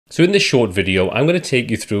So in this short video, I'm going to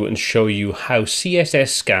take you through and show you how CSS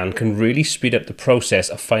Scan can really speed up the process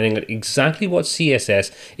of finding out exactly what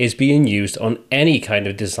CSS is being used on any kind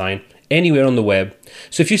of design anywhere on the web.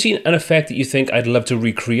 So if you've seen an effect that you think I'd love to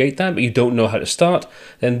recreate that, but you don't know how to start,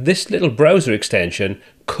 then this little browser extension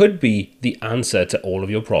could be the answer to all of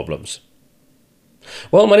your problems.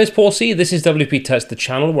 Well, my name is Paul C. This is WPTuts, the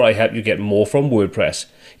channel where I help you get more from WordPress.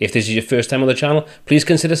 If this is your first time on the channel, please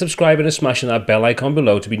consider subscribing and smashing that bell icon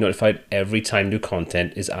below to be notified every time new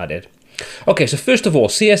content is added. Okay, so first of all,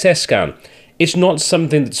 CSS Scan. It's not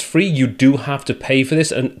something that's free. You do have to pay for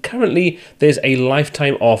this, and currently there's a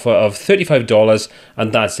lifetime offer of $35,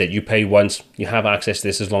 and that's it. You pay once, you have access to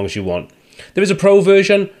this as long as you want. There is a pro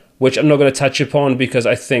version, which I'm not going to touch upon because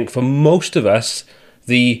I think for most of us,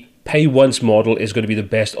 the pay once model is going to be the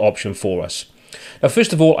best option for us. Now,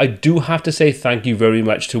 first of all, I do have to say thank you very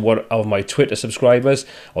much to one of my Twitter subscribers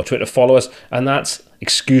or Twitter followers, and that's,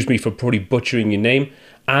 excuse me for probably butchering your name,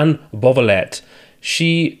 Anne Bovalette.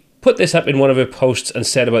 She put this up in one of her posts and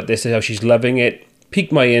said about this, how she's loving it,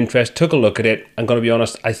 piqued my interest, took a look at it. I'm going to be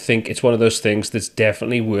honest, I think it's one of those things that's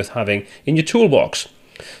definitely worth having in your toolbox.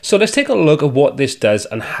 So let's take a look at what this does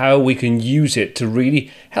and how we can use it to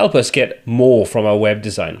really help us get more from our web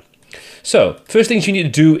design. So first things you need to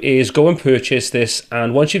do is go and purchase this,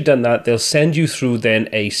 and once you've done that, they'll send you through then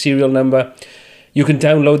a serial number. You can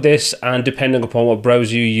download this, and depending upon what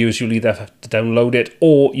browser you use, you'll either have to download it,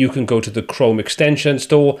 or you can go to the Chrome extension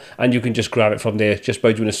store and you can just grab it from there just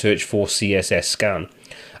by doing a search for CSS Scan.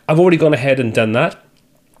 I've already gone ahead and done that.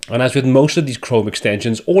 And as with most of these Chrome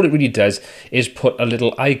extensions, all it really does is put a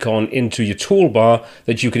little icon into your toolbar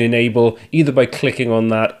that you can enable either by clicking on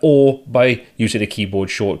that or by using a keyboard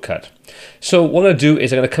shortcut. So what I'm going to do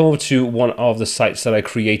is I'm going to come over to one of the sites that I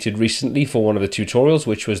created recently for one of the tutorials,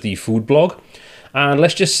 which was the food blog. And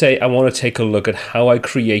let's just say I want to take a look at how I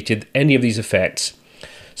created any of these effects.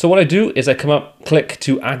 So what I do is I come up, click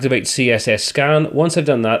to activate CSS Scan. Once I've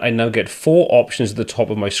done that, I now get 4 options at the top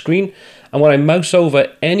of my screen. And when I mouse over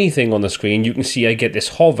anything on the screen, you can see I get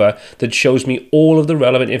this hover that shows me all of the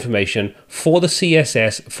relevant information for the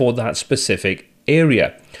CSS for that specific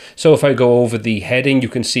area. So if I go over the heading, you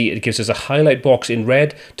can see it gives us a highlight box in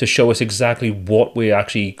red to show us exactly what we're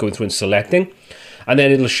actually going through and selecting. And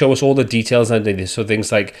then it'll show us all the details underneath this. So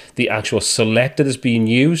things like the actual selector that's being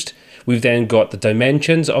used. We've then got the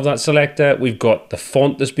dimensions of that selector. We've got the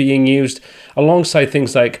font that's being used, alongside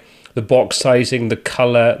things like the box sizing, the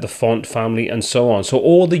color, the font family, and so on. So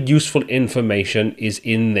all the useful information is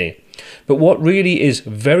in there. But what really is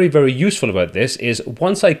very, very useful about this is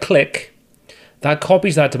once I click, that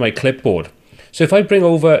copies that to my clipboard. So if I bring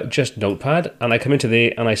over just Notepad and I come into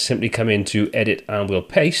there and I simply come into edit and we'll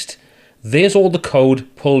paste, there's all the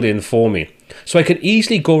code pulled in for me. So I can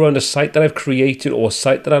easily go around a site that I've created or a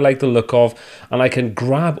site that I like the look of, and I can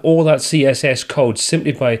grab all that CSS code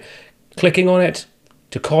simply by clicking on it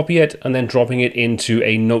to copy it and then dropping it into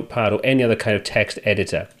a Notepad or any other kind of text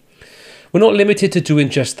editor. We're not limited to doing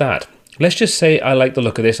just that. Let's just say I like the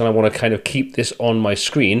look of this and I want to kind of keep this on my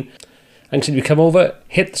screen. I can simply come over,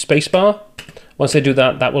 hit the spacebar. Once I do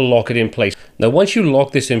that, that will lock it in place. Now, once you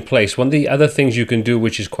lock this in place, one of the other things you can do,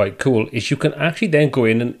 which is quite cool, is you can actually then go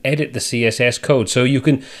in and edit the CSS code. So you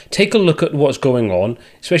can take a look at what's going on,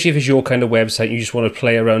 especially if it's your kind of website and you just want to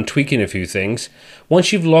play around tweaking a few things.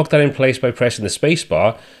 Once you've locked that in place by pressing the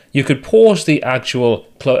spacebar, you could pause the actual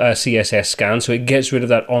CSS scan so it gets rid of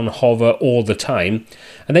that on hover all the time.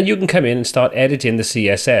 And then you can come in and start editing the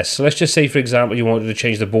CSS. So let's just say, for example, you wanted to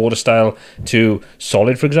change the border style to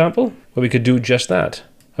solid, for example. Well, we could do just that.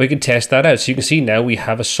 We can test that out. So you can see now we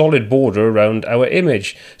have a solid border around our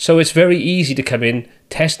image. So it's very easy to come in,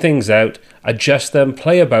 test things out, adjust them,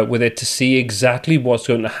 play about with it to see exactly what's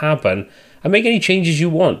going to happen and make any changes you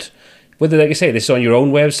want. Whether, like I say, this is on your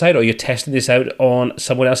own website or you're testing this out on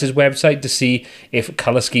someone else's website to see if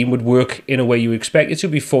color scheme would work in a way you expect it to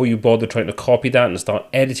before you bother trying to copy that and start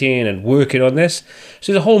editing and working on this.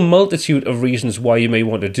 So there's a whole multitude of reasons why you may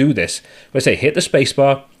want to do this. But I say hit the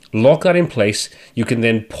spacebar, lock that in place. You can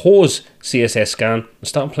then pause CSS Scan and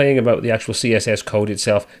start playing about with the actual CSS code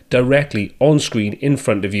itself directly on screen in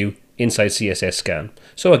front of you inside CSS Scan.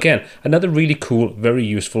 So again, another really cool, very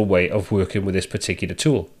useful way of working with this particular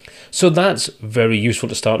tool. So that's very useful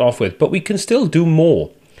to start off with, but we can still do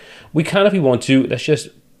more. We can, if we want to, let's just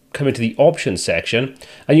come into the options section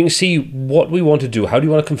and you can see what we want to do. How do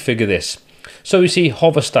you want to configure this? So we see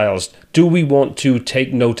hover styles. Do we want to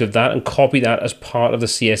take note of that and copy that as part of the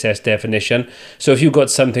CSS definition? So if you've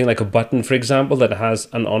got something like a button, for example, that has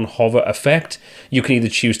an on hover effect, you can either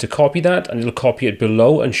choose to copy that and it'll copy it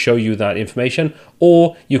below and show you that information,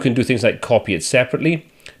 or you can do things like copy it separately.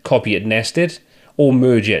 copy it nested, or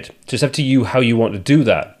merge it. So it's up to you how you want to do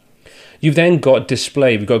that. You've then got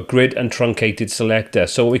display. We've got grid and truncated selector.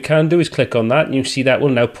 So what we can do is click on that, and you see that will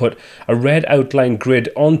now put a red outline grid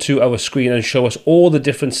onto our screen and show us all the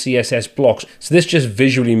different CSS blocks. So this just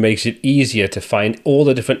visually makes it easier to find all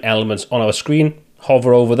the different elements on our screen,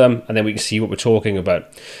 hover over them, and then we can see what we're talking about.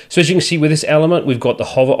 So as you can see with this element, we've got the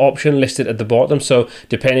hover option listed at the bottom. So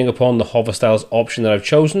depending upon the hover styles option that I've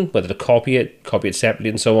chosen, whether to copy it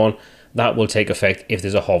separately and so on, that will take effect if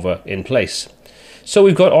there's a hover in place. So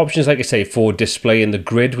we've got options, like I say, for display in the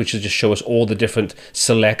grid, which will just show us all the different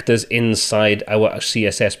selectors inside our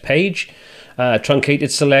CSS page.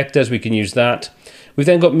 Truncated selectors, we can use that. We've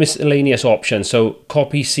then got miscellaneous options, so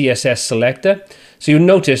copy CSS selector. So you'll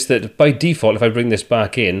notice that by default, if I bring this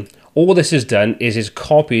back in, all this has done is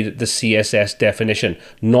copied the CSS definition,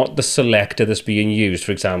 not the selector that's being used.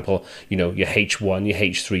 For example, your H1, your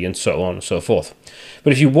H3, and so on and so forth.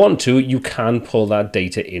 But if you want to, you can pull that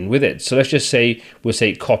data in with it. So let's just say, we'll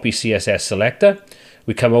say copy CSS selector.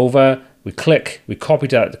 We come over, we click, we copy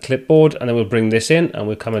that at the clipboard, and then we'll bring this in, and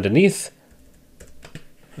we'll come underneath,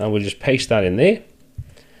 and we'll just paste that in there.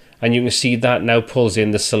 And you can see that now pulls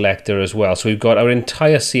in the selector as well. So we've got our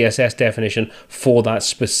entire CSS definition for that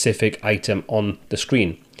specific item on the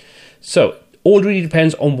screen. So all really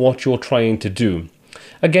depends on what you're trying to do.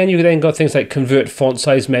 Again, you've then got things like convert font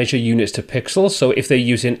size measure units to pixels. So if they're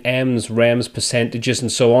using ems, rems, percentages,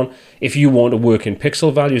 and so on, if you want to work in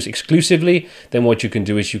pixel values exclusively, then what you can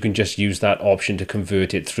do is you can just use that option to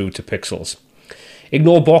convert it through to pixels.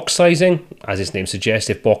 Ignore box sizing. As its name suggests,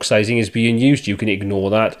 if box sizing is being used, you can ignore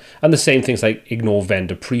that. And the same things like ignore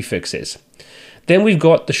vendor prefixes. Then we've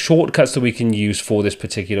got the shortcuts that we can use for this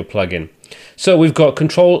particular plugin. So we've got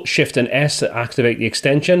Control, Shift, and S to activate the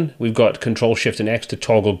extension. We've got Control, Shift, and X to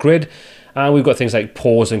toggle grid. And we've got things like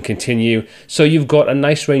pause and continue. So you've got a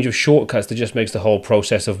nice range of shortcuts that just makes the whole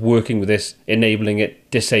process of working with this, enabling it,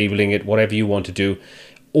 disabling it, whatever you want to do,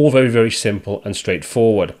 all very, very simple and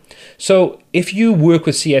straightforward. So if you work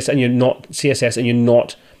with CSS and you're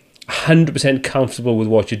not 100% comfortable with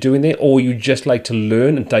what you're doing there, or you just like to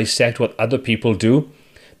learn and dissect what other people do,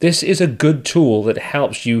 this is a good tool that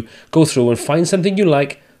helps you go through and find something you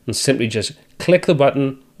like and simply just click the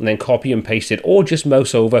button and then copy and paste it, or just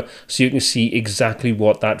mouse over so you can see exactly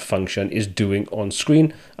what that function is doing on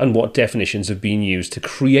screen and what definitions have been used to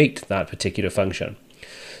create that particular function.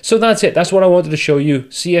 So that's it. That's what I wanted to show you.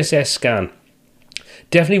 CSS Scan.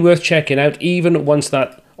 Definitely worth checking out, even once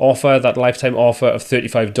that offer, that lifetime offer of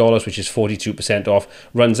 $35, which is 42% off,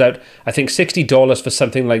 runs out. I think $60 for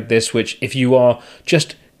something like this, which if you are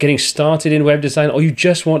just getting started in web design, or you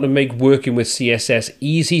just want to make working with CSS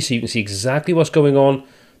easy so you can see exactly what's going on,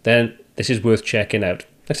 then this is worth checking out.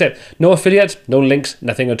 Except no affiliate, no links,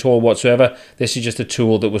 nothing at all whatsoever. This is just a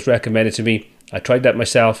tool that was recommended to me. I tried that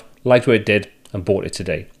myself, liked what it did, and bought it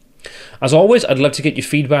today. As always, I'd love to get your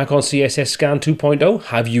feedback on CSS Scan 2.0.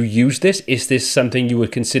 Have you used this? Is this something you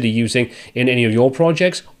would consider using in any of your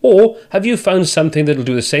projects? Or have you found something that'll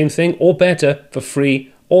do the same thing or better for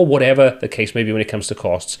free, or whatever the case may be when it comes to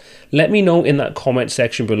costs? Let me know in that comment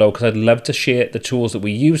section below, because I'd love to share the tools that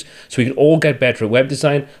we use so we can all get better at web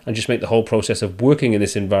design and just make the whole process of working in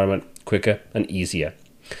this environment quicker and easier.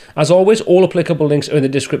 As always, all applicable links are in the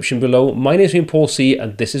description below. My name's been Paul C,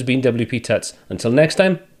 and this has been WPTuts. Until next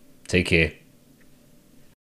time, take care.